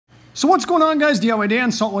So what's going on, guys? DIY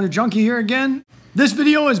Dan, Saltwater Junkie here again. This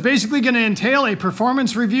video is basically going to entail a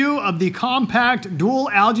performance review of the compact dual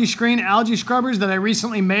algae screen algae scrubbers that I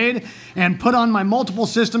recently made and put on my multiple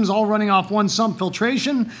systems, all running off one sump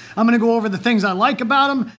filtration. I'm going to go over the things I like about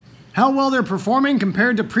them, how well they're performing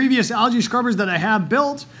compared to previous algae scrubbers that I have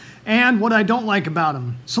built, and what I don't like about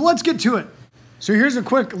them. So let's get to it. So here's a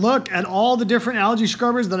quick look at all the different algae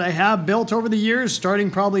scrubbers that I have built over the years, starting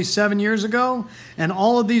probably 7 years ago. And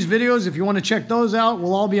all of these videos, if you want to check those out,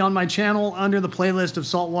 will all be on my channel under the playlist of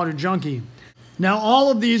Saltwater Junkie. Now, all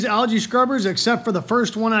of these algae scrubbers, except for the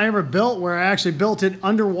first one I ever built, where I actually built it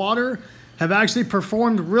underwater, have actually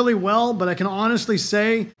performed really well. But I can honestly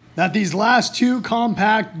say that these last two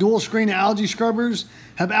compact dual screen algae scrubbers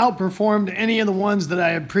have outperformed any of the ones that I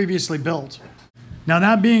had previously built. Now,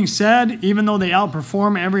 that being said, even though they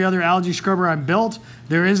outperform every other algae scrubber I've built,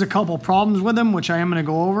 there is a couple problems with them, which I am going to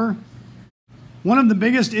go over. One of the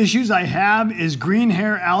biggest issues I have is green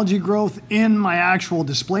hair algae growth in my actual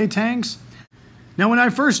display tanks. Now, when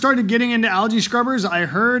I first started getting into algae scrubbers, I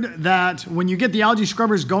heard that when you get the algae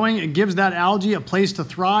scrubbers going, it gives that algae a place to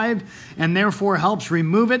thrive and therefore helps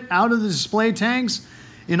remove it out of the display tanks.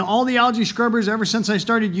 In all the algae scrubbers, ever since I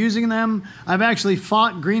started using them, I've actually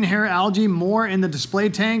fought green hair algae more in the display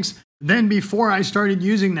tanks than before I started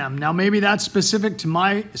using them. Now, maybe that's specific to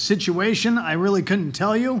my situation. I really couldn't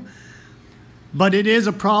tell you. But it is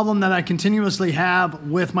a problem that I continuously have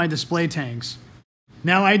with my display tanks.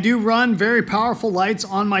 Now, I do run very powerful lights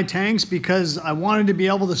on my tanks because I wanted to be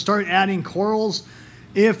able to start adding corals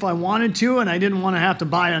if I wanted to, and I didn't want to have to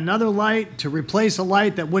buy another light to replace a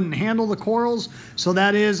light that wouldn't handle the corals. So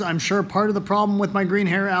that is, I'm sure, part of the problem with my green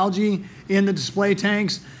hair algae in the display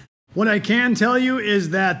tanks. What I can tell you is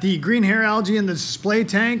that the green hair algae in the display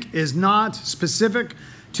tank is not specific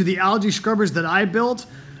to the algae scrubbers that I built.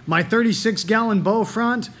 My 36-gallon bow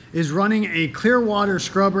front is running a clear water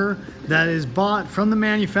scrubber that is bought from the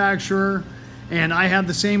manufacturer, and I have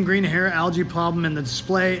the same green hair algae problem in the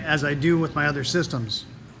display as I do with my other systems.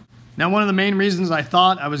 Now, one of the main reasons I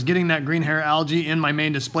thought I was getting that green hair algae in my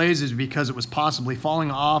main displays is because it was possibly falling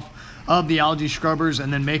off of the algae scrubbers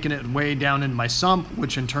and then making it way down in my sump,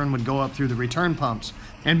 which in turn would go up through the return pumps.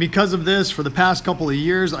 And because of this, for the past couple of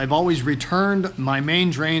years, I've always returned my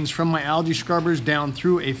main drains from my algae scrubbers down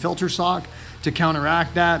through a filter sock to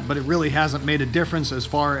counteract that, but it really hasn't made a difference as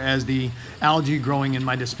far as the algae growing in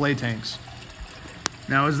my display tanks.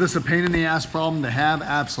 Now, is this a pain in the ass problem to have?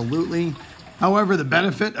 Absolutely. However, the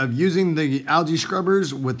benefit of using the algae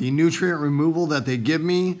scrubbers with the nutrient removal that they give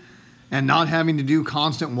me and not having to do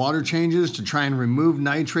constant water changes to try and remove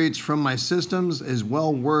nitrates from my systems is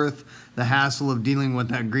well worth the hassle of dealing with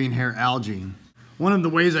that green hair algae. One of the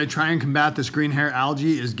ways I try and combat this green hair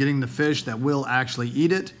algae is getting the fish that will actually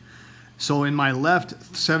eat it. So in my left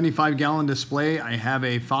 75-gallon display, I have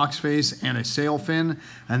a foxface and a sailfin,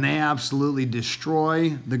 and they absolutely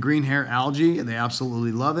destroy the green hair algae. They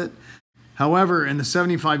absolutely love it. However, in the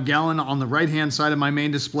 75-gallon on the right-hand side of my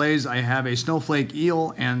main displays, I have a snowflake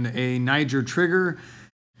eel and a Niger trigger.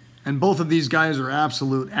 And both of these guys are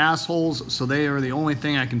absolute assholes, so they are the only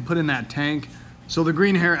thing I can put in that tank. So the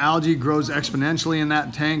green hair algae grows exponentially in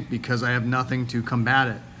that tank because I have nothing to combat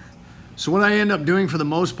it. So what I end up doing for the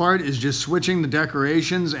most part is just switching the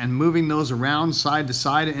decorations and moving those around side to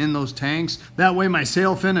side in those tanks. That way my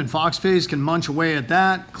sailfin and foxface can munch away at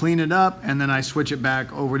that, clean it up, and then I switch it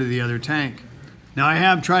back over to the other tank. Now, I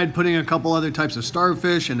have tried putting a couple other types of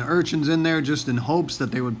starfish and urchins in there just in hopes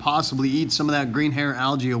that they would possibly eat some of that green hair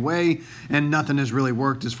algae away, and nothing has really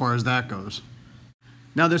worked as far as that goes.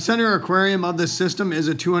 Now, the center aquarium of this system is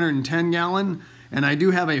a 210-gallon, and I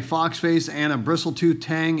do have a foxface and a bristletooth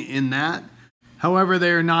tang in that. However,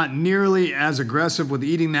 they are not nearly as aggressive with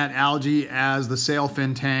eating that algae as the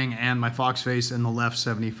sailfin tang and my foxface in the left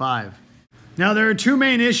 75. Now, there are two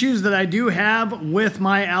main issues that I do have with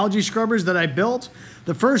my algae scrubbers that I built.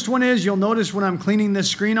 The first one is, you'll notice when I'm cleaning this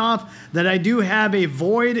screen off, that I do have a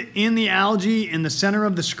void in the algae in the center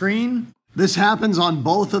of the screen. This happens on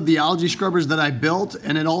both of the algae scrubbers that I built,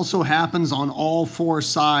 and it also happens on all four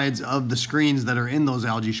sides of the screens that are in those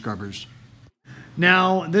algae scrubbers.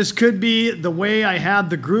 Now, this could be the way I have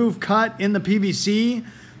the groove cut in the PVC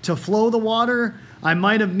to flow the water. I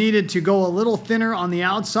might have needed to go a little thinner on the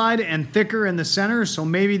outside and thicker in the center, so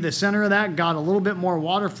maybe the center of that got a little bit more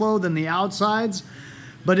water flow than the outsides.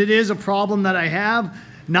 But it is a problem that I have.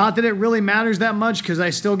 Not that it really matters that much because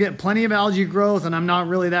I still get plenty of algae growth and I'm not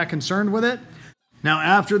really that concerned with it. Now,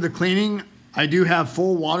 after the cleaning, I do have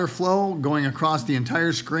full water flow going across the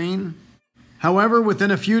entire screen. However,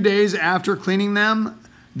 within a few days after cleaning them,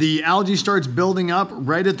 the algae starts building up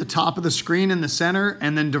right at the top of the screen in the center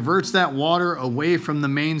and then diverts that water away from the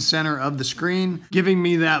main center of the screen, giving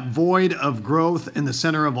me that void of growth in the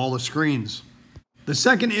center of all the screens. The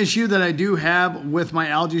second issue that I do have with my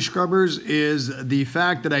algae scrubbers is the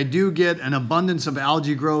fact that I do get an abundance of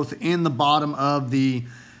algae growth in the bottom of the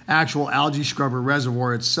actual algae scrubber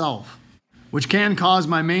reservoir itself, which can cause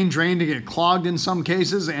my main drain to get clogged in some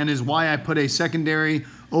cases, and is why I put a secondary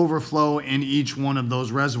overflow in each one of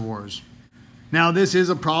those reservoirs. Now, this is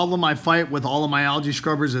a problem I fight with all of my algae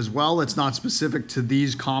scrubbers as well. It's not specific to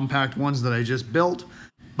these compact ones that I just built.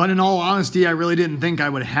 But in all honesty, I really didn't think I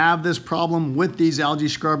would have this problem with these algae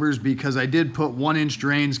scrubbers because I did put 1-inch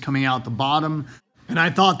drains coming out the bottom, and I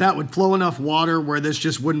thought that would flow enough water where this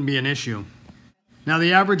just wouldn't be an issue. Now,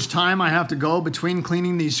 the average time I have to go between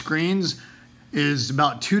cleaning these screens is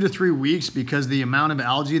about 2 to 3 weeks because the amount of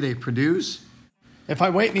algae they produce. If I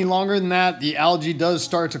wait any longer than that, the algae does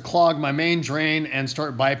start to clog my main drain and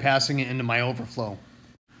start bypassing it into my overflow.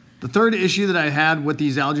 The third issue that I had with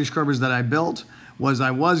these algae scrubbers that I built was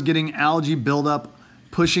I was getting algae buildup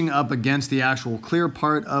pushing up against the actual clear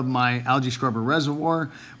part of my algae scrubber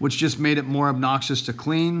reservoir, which just made it more obnoxious to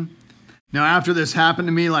clean. Now, after this happened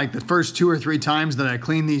to me, like the first 2 or 3 times that I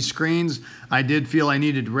cleaned these screens, I did feel I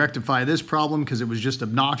needed to rectify this problem because it was just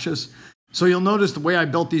obnoxious. So you'll notice the way I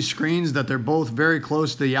built these screens that they're both very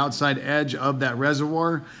close to the outside edge of that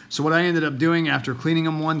reservoir. So what I ended up doing after cleaning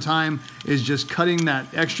them one time is just cutting that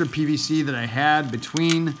extra PVC that I had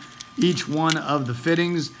between each one of the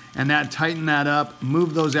fittings, and that tightened that up,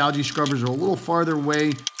 moved those algae scrubbers a little farther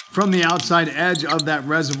away from the outside edge of that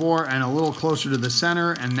reservoir and a little closer to the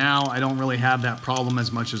center, and now I don't really have that problem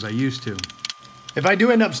as much as I used to. If I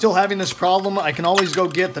do end up still having this problem, I can always go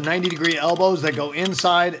get the 90-degree elbows that go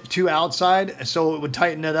inside to outside, so it would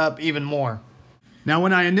tighten it up even more. Now,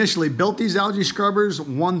 when I initially built these algae scrubbers,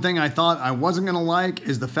 one thing I thought I wasn't going to like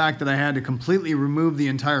is the fact that I had to completely remove the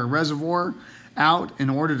entire reservoir out in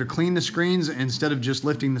order to clean the screens instead of just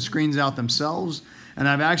lifting the screens out themselves. And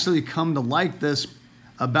I've actually come to like this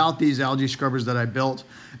about these algae scrubbers that I built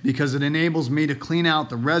because it enables me to clean out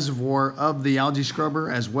the reservoir of the algae scrubber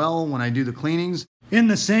as well when I do the cleanings in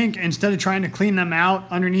the sink instead of trying to clean them out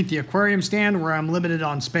underneath the aquarium stand where I'm limited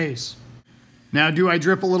on space. Now, do I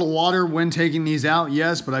drip a little water when taking these out?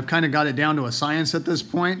 Yes, but I've kind of got it down to a science at this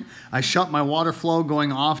point. I shut my water flow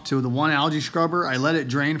going off to the one algae scrubber. I let it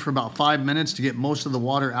drain for about 5 minutes to get most of the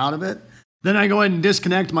water out of it. Then I go ahead and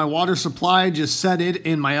disconnect my water supply, just set it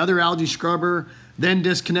in my other algae scrubber, then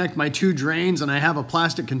disconnect my 2 drains, and I have a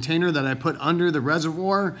plastic container that I put under the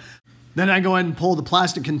reservoir. Then I go ahead and pull the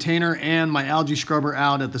plastic container and my algae scrubber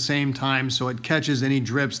out at the same time so it catches any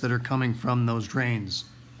drips that are coming from those drains.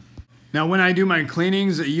 Now, when I do my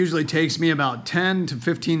cleanings, it usually takes me about 10 to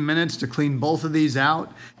 15 minutes to clean both of these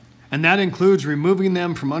out. And that includes removing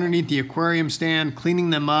them from underneath the aquarium stand, cleaning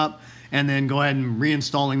them up, and then go ahead and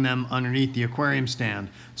reinstalling them underneath the aquarium stand.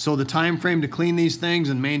 So the time frame to clean these things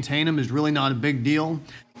and maintain them is really not a big deal.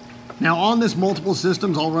 Now, on this multiple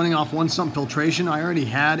systems all running off one sump filtration, I already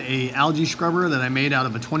had a algae scrubber that I made out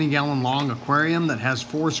of a 20-gallon long aquarium that has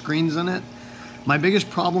 4 screens in it. My biggest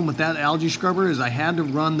problem with that algae scrubber is I had to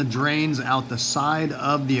run the drains out the side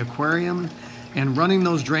of the aquarium, and running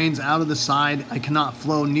those drains out of the side, I cannot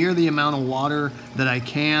flow near the amount of water that I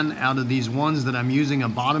can out of these ones that I'm using a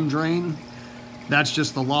bottom drain. That's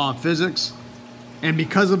just the law of physics. And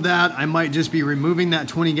because of that, I might just be removing that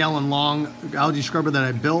 20-gallon long algae scrubber that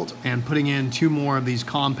I built and putting in 2 more of these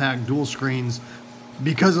compact dual screens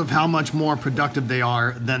because of how much more productive they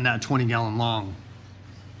are than that 20-gallon long.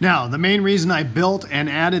 Now, the main reason I built and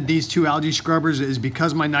added these 2 algae scrubbers is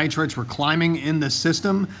because my nitrates were climbing in the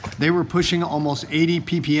system. They were pushing almost 80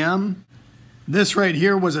 ppm. This right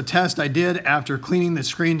here was a test I did after cleaning the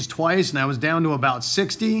screens twice, and I was down to about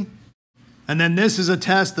 60. And then this is a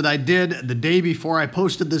test that I did the day before I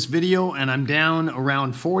posted this video, and I'm down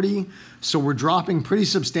around 40. So we're dropping pretty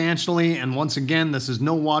substantially, and once again, this is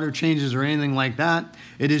no water changes or anything like that.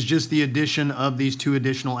 It is just the addition of these 2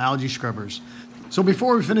 additional algae scrubbers. So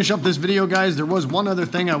before we finish up this video, guys, there was one other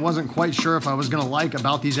thing I wasn't quite sure if I was going to like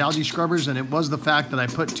about these algae scrubbers, and it was the fact that I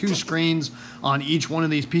put 2 screens on each one of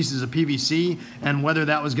these pieces of PVC, and whether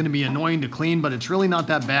that was going to be annoying to clean, but it's really not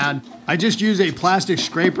that bad. I just use a plastic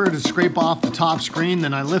scraper to scrape off the top screen,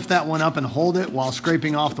 then I lift that one up and hold it while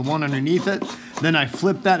scraping off the one underneath it. Then I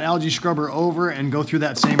flip that algae scrubber over and go through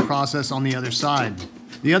that same process on the other side.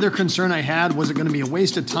 The other concern I had, was it going to be a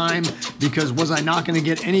waste of time, because was I not going to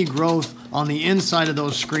get any growth on the inside of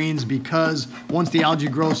those screens, because once the algae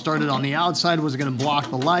growth started on the outside, was it going to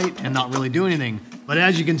block the light and not really do anything? But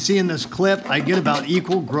as you can see in this clip, I get about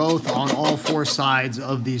equal growth on all 4 sides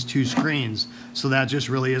of these 2 screens. So that just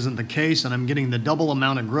really isn't the case, and I'm getting the double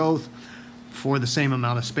amount of growth for the same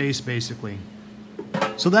amount of space, basically.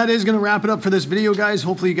 So that is going to wrap it up for this video, guys.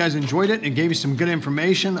 Hopefully you guys enjoyed it and gave you some good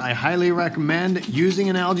information. I highly recommend using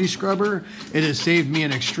an algae scrubber. It has saved me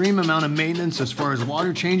an extreme amount of maintenance as far as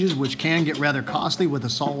water changes, which can get rather costly with a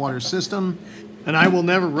saltwater system. And I will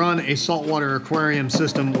never run a saltwater aquarium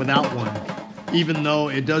system without one, even though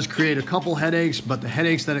it does create a couple headaches, but the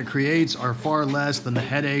headaches that it creates are far less than the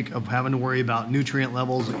headache of having to worry about nutrient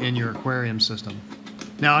levels in your aquarium system.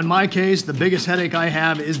 Now, in my case, the biggest headache I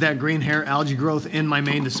have is that green hair algae growth in my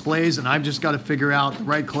main displays, and I've just got to figure out the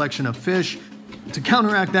right collection of fish to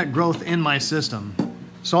counteract that growth in my system.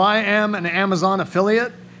 So I am an Amazon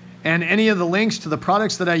affiliate, and any of the links to the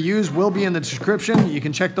products that I use will be in the description. You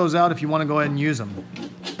can check those out if you want to go ahead and use them.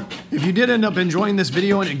 If you did end up enjoying this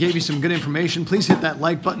video and it gave you some good information, please hit that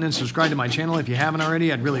like button and subscribe to my channel if you haven't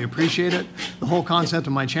already. I'd really appreciate it. The whole concept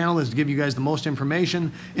of my channel is to give you guys the most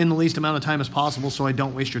information in the least amount of time as possible so I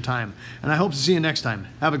don't waste your time. And I hope to see you next time.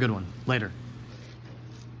 Have a good one. Later.